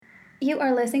You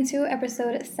are listening to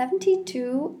episode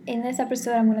 72. In this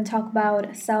episode, I'm going to talk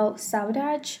about self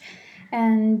sabotage.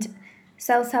 And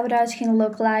self sabotage can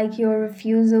look like your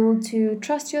refusal to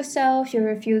trust yourself, your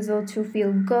refusal to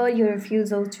feel good, your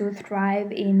refusal to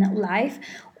thrive in life,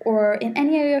 or in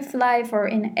any area of life, or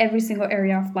in every single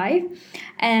area of life.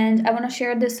 And I want to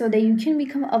share this so that you can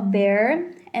become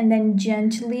aware and then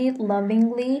gently,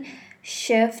 lovingly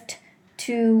shift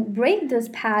to break this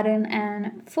pattern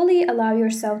and fully allow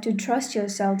yourself to trust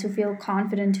yourself, to feel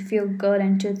confident, to feel good,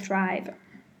 and to thrive.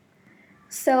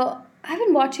 So, I've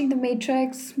been watching the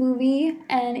Matrix movie,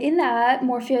 and in that,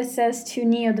 Morpheus says to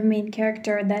Neo, the main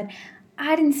character, that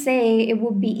I didn't say it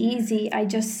would be easy, I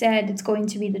just said it's going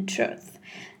to be the truth.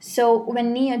 So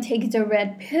when Neo takes the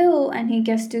red pill and he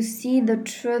gets to see the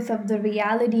truth of the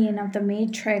reality and of the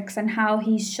Matrix and how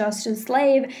he's just a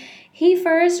slave, he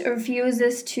first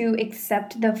refuses to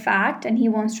accept the fact and he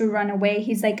wants to run away.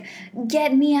 He's like,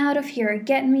 get me out of here,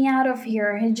 get me out of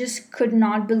here. He just could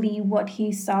not believe what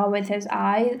he saw with his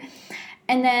eyes.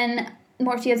 And then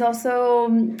Morpheus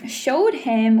also showed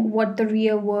him what the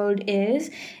real world is.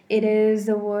 It is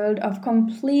the world of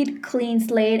complete clean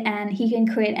slate, and he can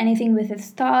create anything with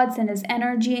his thoughts and his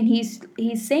energy. And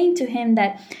he's saying to him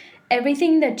that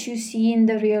everything that you see in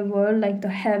the real world, like the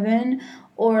heaven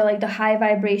or like the high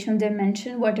vibrational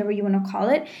dimension, whatever you want to call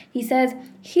it, he says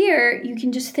here you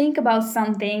can just think about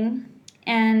something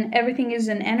and everything is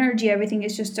an energy, everything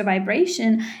is just a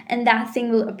vibration, and that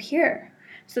thing will appear.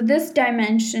 So this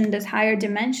dimension, this higher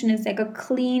dimension is like a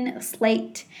clean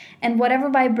slate. And whatever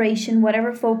vibration,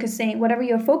 whatever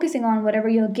you're focusing on, whatever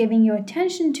you're giving your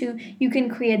attention to, you can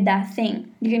create that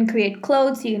thing. You can create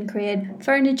clothes, you can create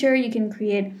furniture, you can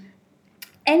create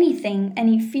anything,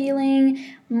 any feeling,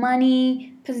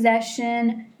 money,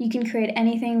 possession. You can create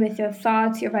anything with your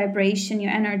thoughts, your vibration,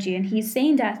 your energy. And he's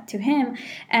saying that to him.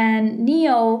 And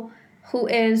Neo, who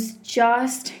is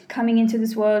just coming into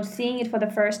this world, seeing it for the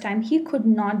first time, he could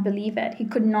not believe it. He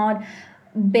could not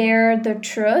bear the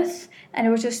truth, and it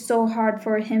was just so hard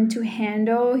for him to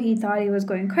handle. He thought he was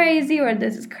going crazy, or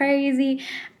this is crazy.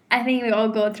 I think we all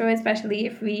go through it, especially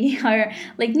if we are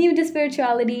like new to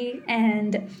spirituality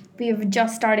and we've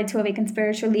just started to awaken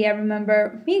spiritually. I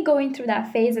remember me going through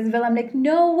that phase as well. I'm like,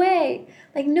 no way,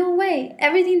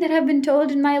 everything that I've been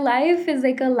told in my life is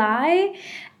like a lie.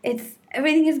 It's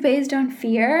everything is based on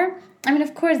fear. I mean,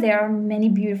 of course, there are many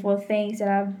beautiful things that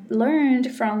I've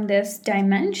learned from this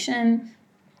dimension,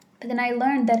 but then I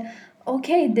learned that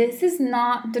okay, this is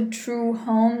not the true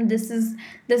home.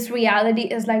 This reality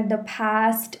is like the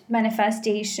past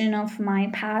manifestation of my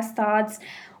past thoughts.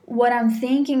 What I'm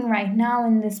thinking right now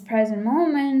in this present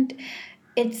moment,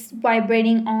 it's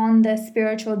vibrating on the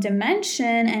spiritual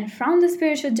dimension, and from the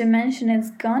spiritual dimension it's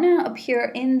gonna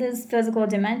appear in this physical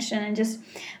dimension. And just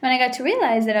when I got to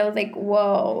realize it, I was like,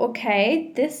 whoa,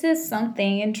 okay, this is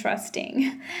something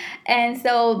interesting. And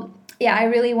so yeah, I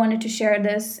really wanted to share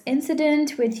this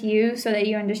incident with you so that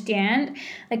you understand,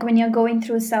 like when you're going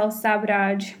through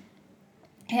self-sabotage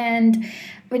and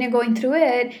when you're going through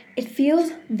it, it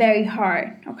feels very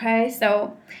hard, okay?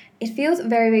 So it feels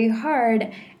very, very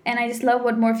hard. And I just love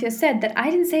what Morpheus said, that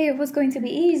I didn't say it was going to be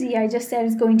easy. I just said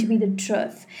it's going to be the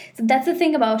truth. So that's the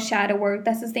thing about shadow work.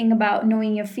 That's the thing about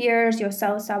knowing your fears, your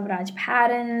self-sabotage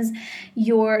patterns,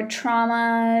 your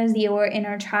traumas, your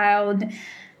inner child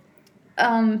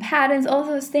patterns, all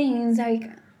those things. Like,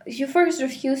 you first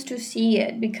refuse to see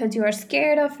it because you are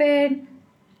scared of it,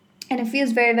 and it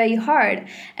feels very, very hard.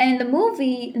 And in the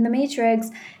movie, in the Matrix,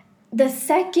 the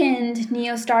second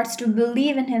Neo starts to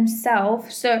believe in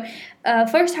himself, so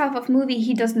first half of movie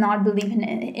he does not believe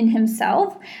in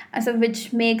himself, so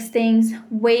which makes things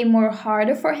way more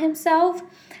harder for himself,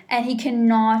 and he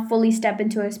cannot fully step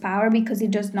into his power because he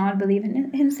does not believe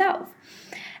in himself.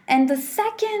 And the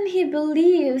second he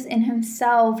believes in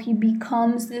himself, he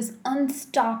becomes this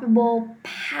unstoppable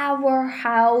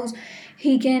powerhouse.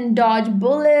 He can dodge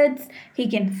bullets, he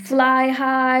can fly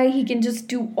high, he can just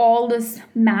do all this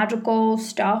magical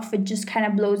stuff. It just kind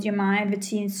of blows your mind, which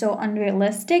seems so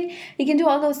unrealistic. He can do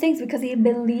all those things because he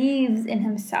believes in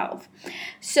himself.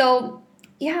 So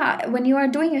yeah, when you are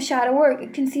doing your shadow work,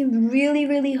 it can seem really,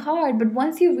 really hard. But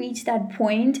once you reach that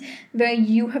point where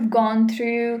you have gone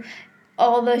through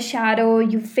all the shadow,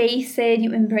 you face it,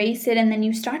 you embrace it, and then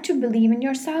you start to believe in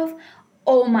yourself,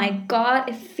 oh my god,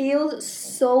 it feels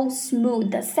so smooth.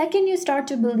 The second you start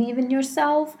to believe in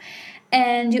yourself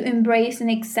and you embrace and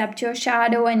accept your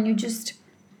shadow and you just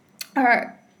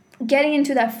are getting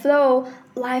into that flow,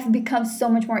 life becomes so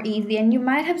much more easy. And you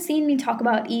might have seen me talk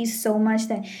about ease so much,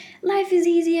 that life is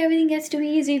easy, everything gets too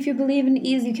easy. If you believe in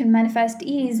ease, you can manifest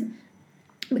ease.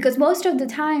 Because most of the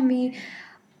time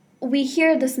we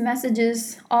hear these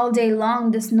messages all day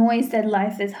long, this noise that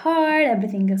life is hard,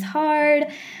 everything is hard.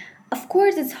 Of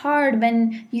course, it's hard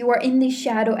when you are in the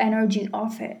shadow energy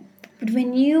of it. But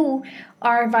when you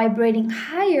are vibrating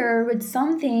higher with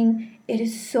something, it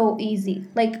is so easy.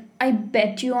 Like, I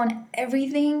bet you on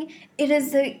everything, it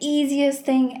is the easiest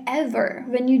thing ever.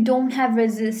 When you don't have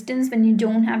resistance, when you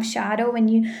don't have shadow, when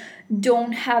you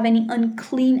don't have any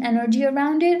unclean energy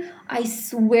around it, I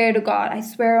swear to God, I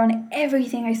swear on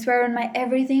everything, I swear on my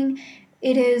everything,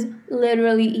 it is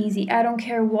literally easy. I don't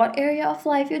care what area of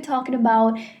life you're talking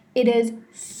about. It is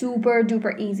super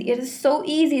duper easy. It is so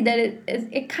easy that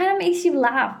it kind of makes you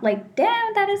laugh. Like,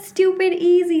 damn, that is stupid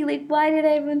easy. Like, why did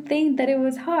I even think that it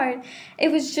was hard?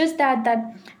 It was just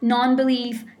that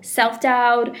non-belief,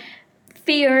 self-doubt,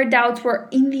 fear, doubts were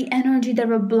in the energy that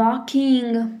were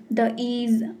blocking the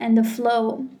ease and the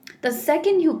flow. The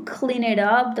second you clean it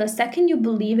up, the second you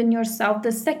believe in yourself,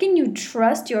 the second you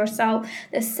trust yourself,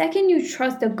 the second you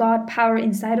trust the God power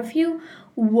inside of you,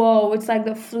 whoa, it's like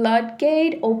the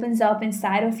floodgate opens up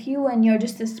inside of you and you're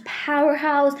just this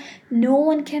powerhouse. No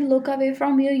one can look away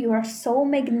from you. You are so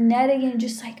magnetic and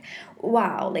just like,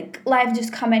 wow, like life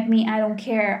just come at me. I don't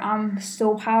care. I'm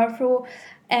so powerful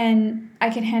and I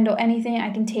can handle anything.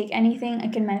 I can take anything. I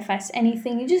can manifest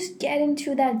anything. You just get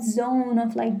into that zone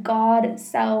of like God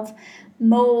self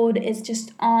mode is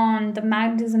just on. The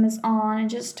magnetism is on and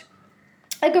just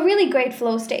like a really great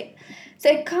flow state. So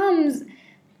it comes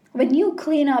when you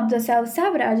clean up the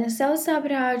self-sabotage, and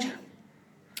self-sabotage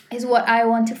is what I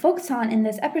want to focus on in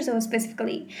this episode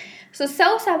specifically. So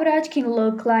self-sabotage can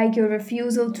look like your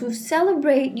refusal to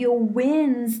celebrate your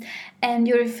wins and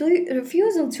your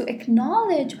refusal to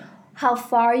acknowledge how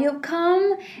far you've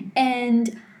come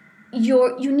and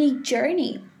your unique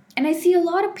journey. And I see a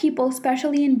lot of people,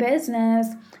 especially in business,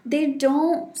 they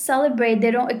don't celebrate,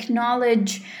 they don't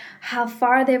acknowledge how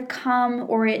far they've come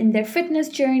or in their fitness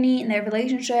journey, in their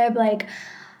relationship. Like,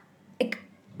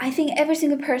 I think every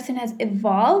single person has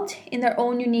evolved in their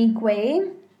own unique way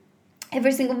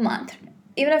every single month.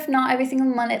 Even if not every single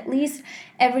month, at least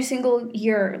every single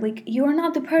year. Like, you're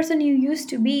not the person you used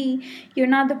to be. You're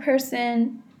not the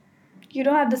person, you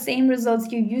don't have the same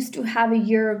results you used to have a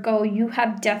year ago. You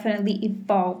have definitely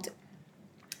evolved.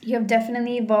 You have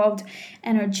definitely evolved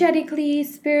energetically,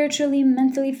 spiritually,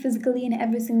 mentally, physically, in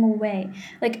every single way.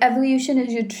 Like, evolution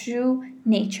is your true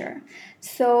nature.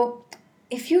 So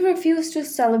if you refuse to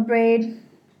celebrate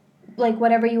like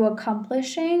whatever you're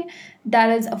accomplishing,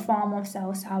 that is a form of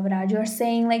self-sabotage. You're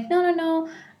saying like, no,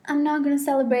 I'm not gonna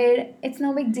celebrate. It's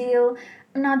no big deal.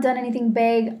 I'm not done anything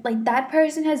big. Like, that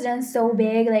person has done so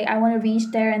big. Like, I want to reach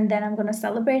there and then I'm gonna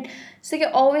celebrate. So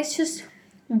you're always just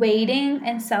waiting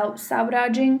and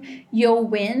self-sabotaging your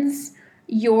wins,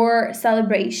 your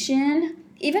celebration.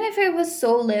 Even if it was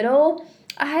so little,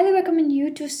 I highly recommend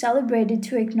you to celebrate it,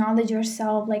 to acknowledge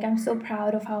yourself. Like, I'm so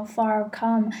proud of how far I've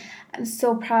come. I'm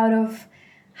so proud of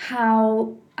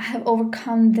how I have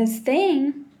overcome this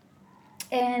thing.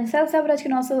 And self-sabotage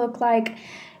can also look like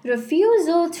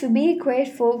refusal to be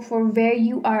grateful for where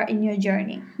you are in your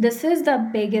journey. This is the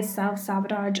biggest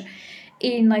self-sabotage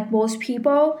in like most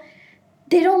people.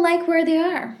 They don't like where they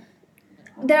are.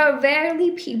 There are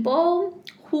rarely people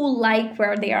who like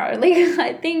where they are. Like,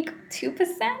 I think 2%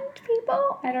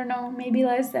 people, I don't know, maybe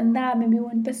less than that, maybe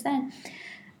 1%.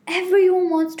 Everyone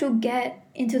wants to get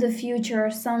into the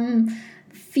future, some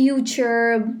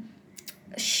future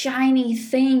shiny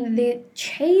thing they're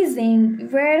chasing.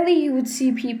 Rarely you would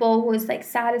see people who is like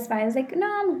satisfied. It's like, no,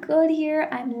 I'm good here,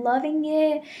 I'm loving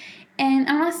it. And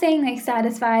I'm not saying like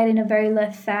satisfied in a very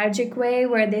lethargic way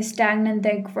where they stagnate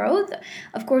their growth.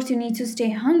 Of course, you need to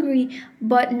stay hungry,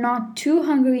 but not too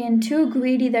hungry and too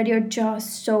greedy that you're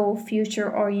just so future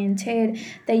oriented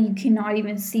that you cannot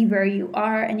even see where you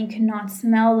are and you cannot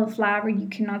smell the flower. You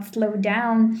cannot slow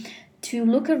down to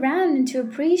look around and to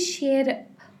appreciate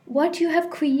what you have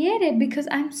created, because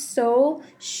I'm so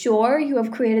sure you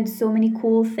have created so many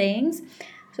cool things.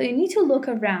 So you need to look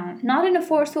around, not in a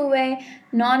forceful way,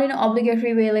 not in an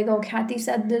obligatory way, like, oh, Kathy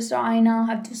said this, so I now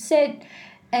have to sit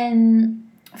and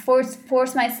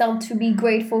force myself to be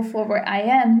grateful for where I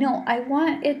am. No, I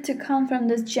want it to come from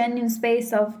this genuine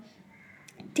space of,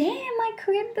 damn, I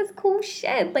created this cool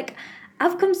shit. Like,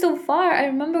 I've come so far. I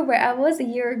remember where I was a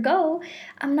year ago.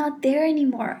 I'm not there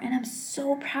anymore, and I'm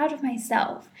so proud of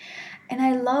myself. And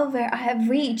I love where I have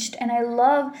reached, and I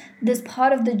love this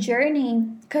part of the journey,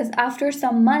 because after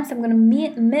some months I'm going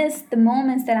to miss the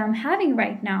moments that I'm having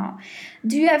right now.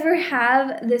 Do you ever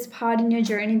have this part in your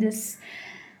journey, this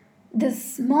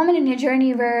this moment in your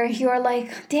journey where you're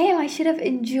like, damn, I should have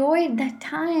enjoyed that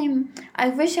time. I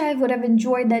wish I would have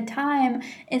enjoyed that time.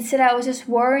 Instead, I was just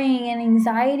worrying and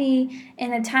anxiety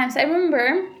in the time. So I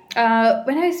remember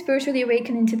when I spiritually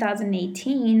awakened in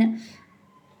 2018,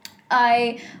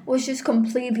 I was just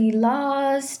completely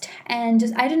lost and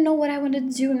just I didn't know what I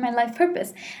wanted to do in my life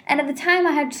purpose. And at the time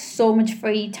I had so much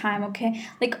free time, okay?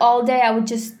 Like all day I would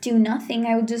just do nothing.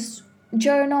 I would just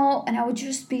journal and I would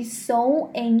just be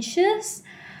so anxious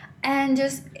and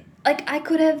just like I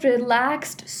could have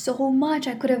relaxed so much.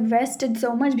 I could have rested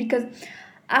so much because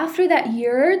after that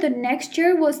year, the next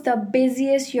year was the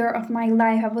busiest year of my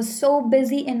life. I was so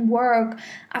busy in work.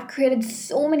 I've created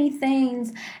so many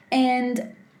things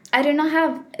and I did not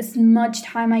have as much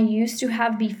time I used to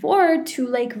have before to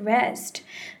like rest.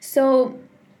 So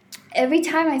every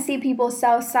time I see people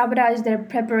self sabotage their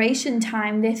preparation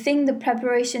time, they think the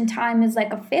preparation time is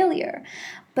like a failure.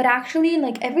 But actually,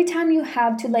 like every time you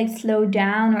have to like slow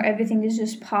down or everything is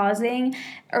just pausing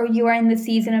or you are in the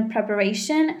season of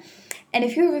preparation, and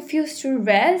if you refuse to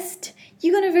rest,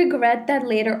 you're gonna regret that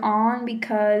later on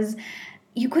because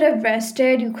you could have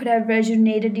rested, you could have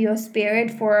rejuvenated your spirit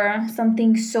for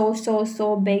something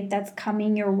so big that's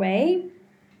coming your way.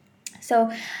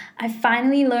 So I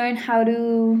finally learned how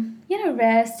to,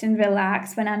 rest and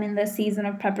relax when I'm in the season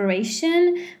of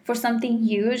preparation for something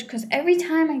huge. Because every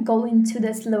time I go into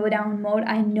the slow down mode,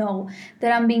 I know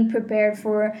that I'm being prepared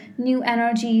for new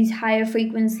energies, higher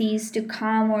frequencies to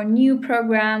come, or new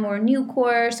program, or new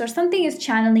course, or something is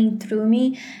channeling through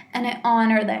me. And I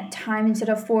honor that time instead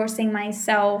of forcing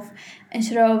myself,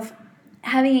 instead of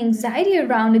having anxiety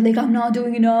around it, like I'm not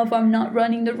doing enough, I'm not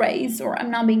running the race, or I'm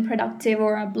not being productive,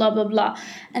 or blah blah blah,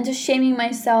 and just shaming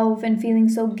myself and feeling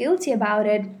so guilty about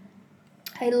it.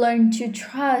 I learned to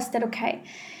trust that, okay,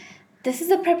 this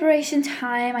is a preparation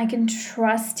time, I can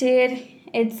trust it,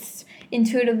 it's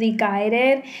intuitively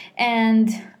guided, and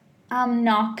I'm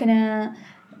not gonna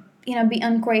be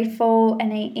ungrateful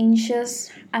and anxious.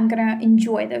 I'm gonna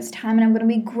enjoy this time and I'm gonna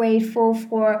be grateful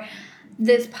for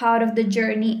this part of the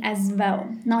journey as well,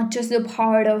 not just the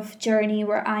part of journey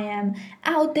where I am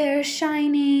out there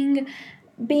shining,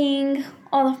 being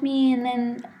all of me and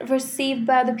then received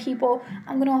by other people.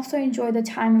 I'm gonna also enjoy the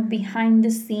time of behind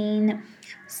the scene,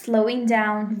 slowing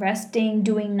down, resting,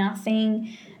 doing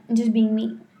nothing, and just being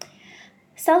me.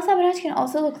 Self-sabotage can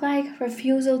also look like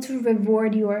refusal to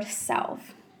reward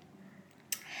yourself.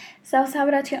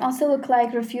 Self-sabotage can also look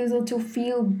like refusal to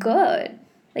feel good.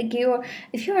 Like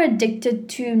if you're addicted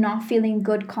to not feeling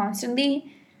good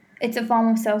constantly, it's a form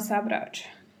of self-sabotage.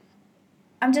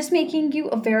 I'm just making you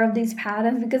aware of these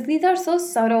patterns because these are so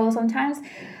subtle. Sometimes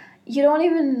you don't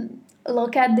even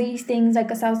look at these things like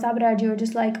a self-sabotage. You're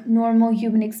just like normal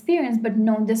human experience. But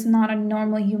no, this is not a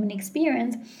normal human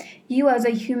experience. You as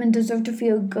a human deserve to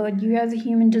feel good. You as a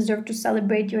human deserve to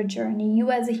celebrate your journey.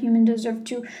 You as a human deserve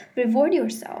to reward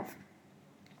yourself.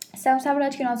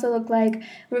 Self-sabotage can also look like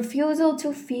refusal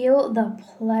to feel the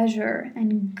pleasure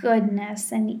and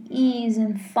goodness and ease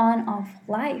and fun of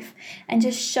life. And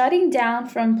just shutting down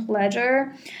from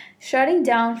pleasure, shutting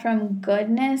down from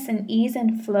goodness and ease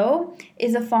and flow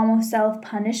is a form of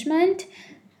self-punishment,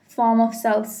 form of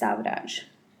self-sabotage.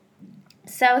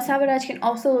 Self-sabotage can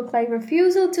also look like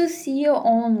refusal to see your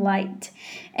own light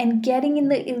and getting in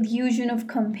the illusion of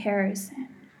comparison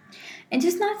and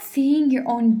just not seeing your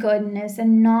own goodness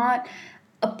and not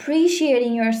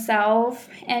appreciating yourself.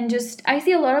 And just I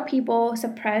see a lot of people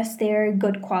suppress their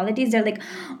good qualities. They're like,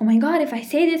 oh my god, if I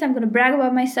say this, I'm gonna brag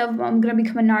about myself, I'm gonna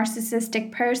become a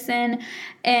narcissistic person,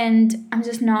 and I'm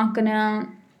just not gonna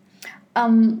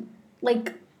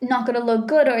like not gonna look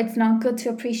good, or it's not good to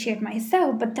appreciate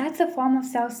myself. But that's a form of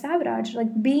self-sabotage.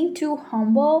 Like being too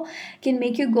humble can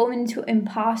make you go into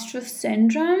imposter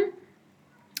syndrome,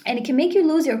 and it can make you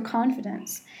lose your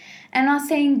confidence. I'm not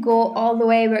saying go all the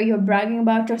way where you're bragging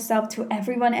about yourself to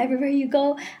everyone everywhere you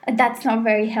go. That's not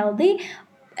very healthy.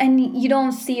 And you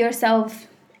don't see yourself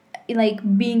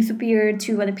like being superior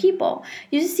to other people.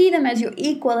 You just see them as your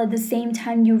equal. At the same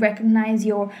time, you recognize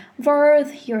your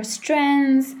worth, your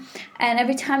strengths, and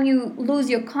every time you lose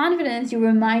your confidence, you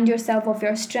remind yourself of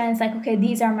your strengths. Like, okay,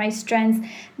 these are my strengths,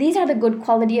 these are the good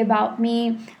quality about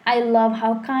me. I love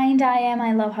how kind I am,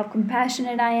 I love how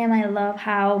compassionate I am, I love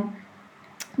how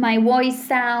my voice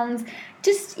sounds.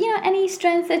 Just any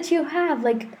strengths that you have,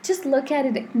 like just look at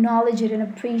it, acknowledge it, and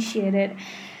appreciate it.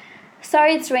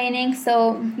 Sorry, it's raining,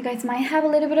 so you guys might have a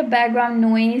little bit of background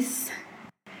noise.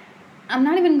 I'm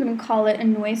not even going to call it a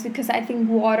noise, because I think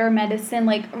water medicine,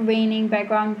 like raining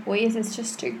background voice, is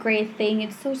just a great thing.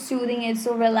 It's so soothing, it's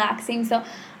so relaxing. So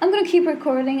I'm going to keep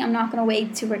recording. I'm not going to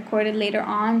wait to record it later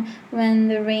on when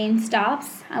the rain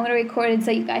stops. I'm going to record it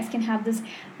so you guys can have this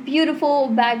beautiful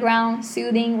background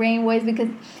soothing rain voice, because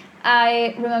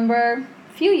I remember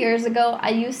a few years ago I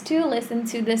used to listen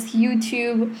to this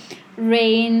YouTube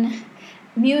rain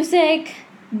music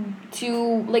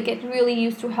to, like, it really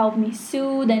used to help me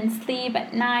soothe and sleep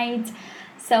at night.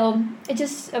 So it's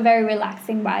just a very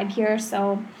relaxing vibe here.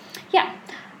 So yeah,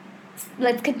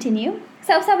 let's continue.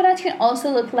 Self-sabotage can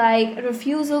also look like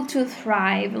refusal to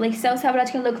thrive. Like,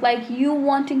 self-sabotage can look like you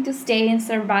wanting to stay in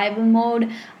survival mode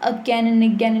again and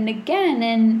again and again,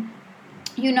 and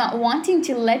you not wanting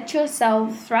to let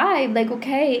yourself thrive. Like,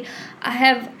 okay, I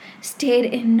have stayed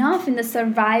enough in the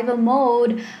survival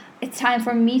mode. It's time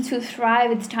for me to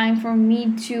thrive. It's time for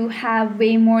me to have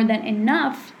way more than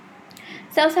enough.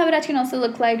 Self-sabotage can also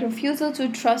look like refusal to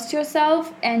trust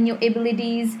yourself and your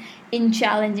abilities in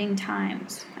challenging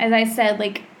times. As I said,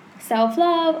 like,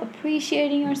 self-love,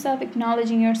 appreciating yourself,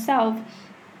 acknowledging yourself.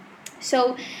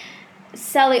 So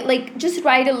like, just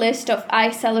write a list of I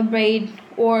celebrate,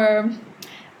 or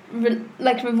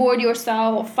like reward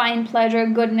yourself, or find pleasure,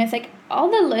 goodness, like all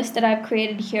the lists that I've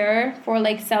created here for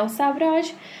like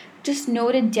self-sabotage. Just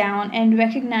note it down and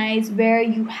recognize where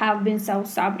you have been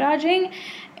self-sabotaging,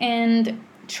 and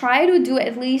try to do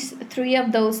at least 3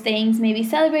 of those things. Maybe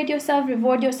celebrate yourself,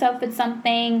 reward yourself with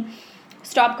something,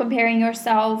 stop comparing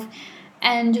yourself,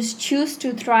 and just choose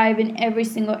to thrive in every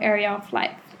single area of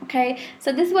life. Okay,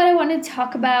 so this is what I want to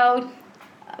talk about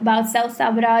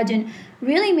self-sabotage, and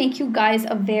really make you guys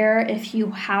aware if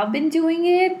you have been doing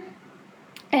it,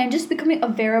 and just becoming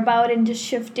aware about it and just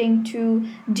shifting to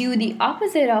do the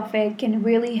opposite of it can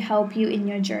really help you in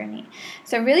your journey.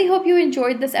 So I really hope you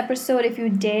enjoyed this episode. If you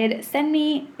did, send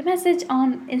me a message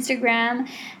on Instagram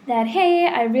that, hey,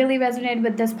 I really resonated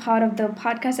with this part of the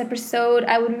podcast episode.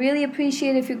 I would really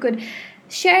appreciate if you could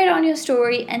share it on your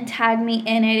story and tag me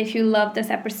in it if you love this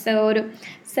episode.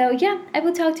 So yeah, I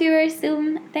will talk to you very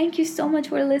soon. Thank you so much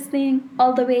for listening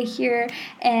all the way here,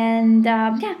 and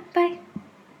yeah, bye.